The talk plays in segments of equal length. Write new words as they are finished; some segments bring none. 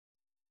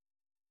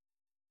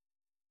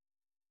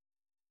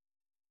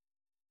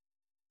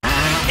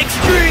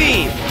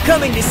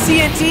Coming to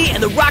CNT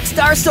and the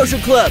Rockstar Social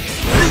Club,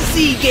 the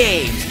Z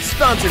Games,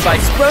 sponsored by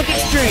Sprunk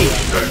Extreme.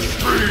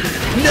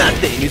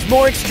 Nothing is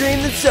more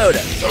extreme than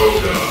soda.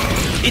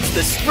 It's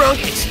the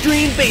Sprunk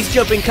Extreme Base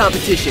Jumping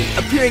Competition,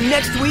 appearing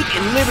next week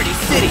in Liberty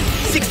City.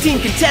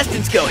 16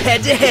 contestants go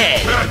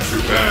head-to-head.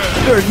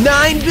 There are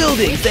 9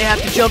 buildings they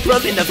have to jump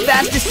from in the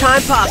fastest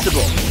time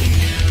possible.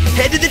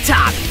 Head to the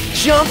top,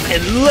 jump,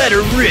 and let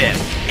her rip.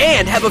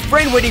 And have a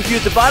friend waiting for you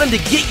at the bottom to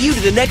get you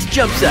to the next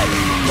jump site.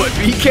 But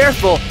be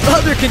careful,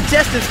 other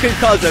contestants can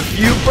cause a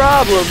few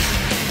problems.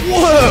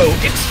 Whoa,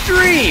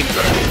 extreme!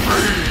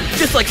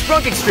 Just like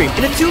Sprunk Extreme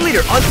in a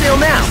 2-liter on sale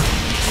now.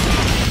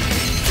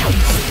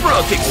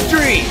 Sprunk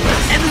Extreme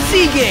and the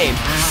Z Game,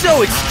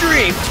 so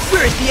extreme,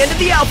 we're at the end of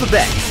the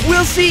alphabet.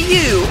 We'll see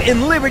you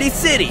in Liberty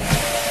City.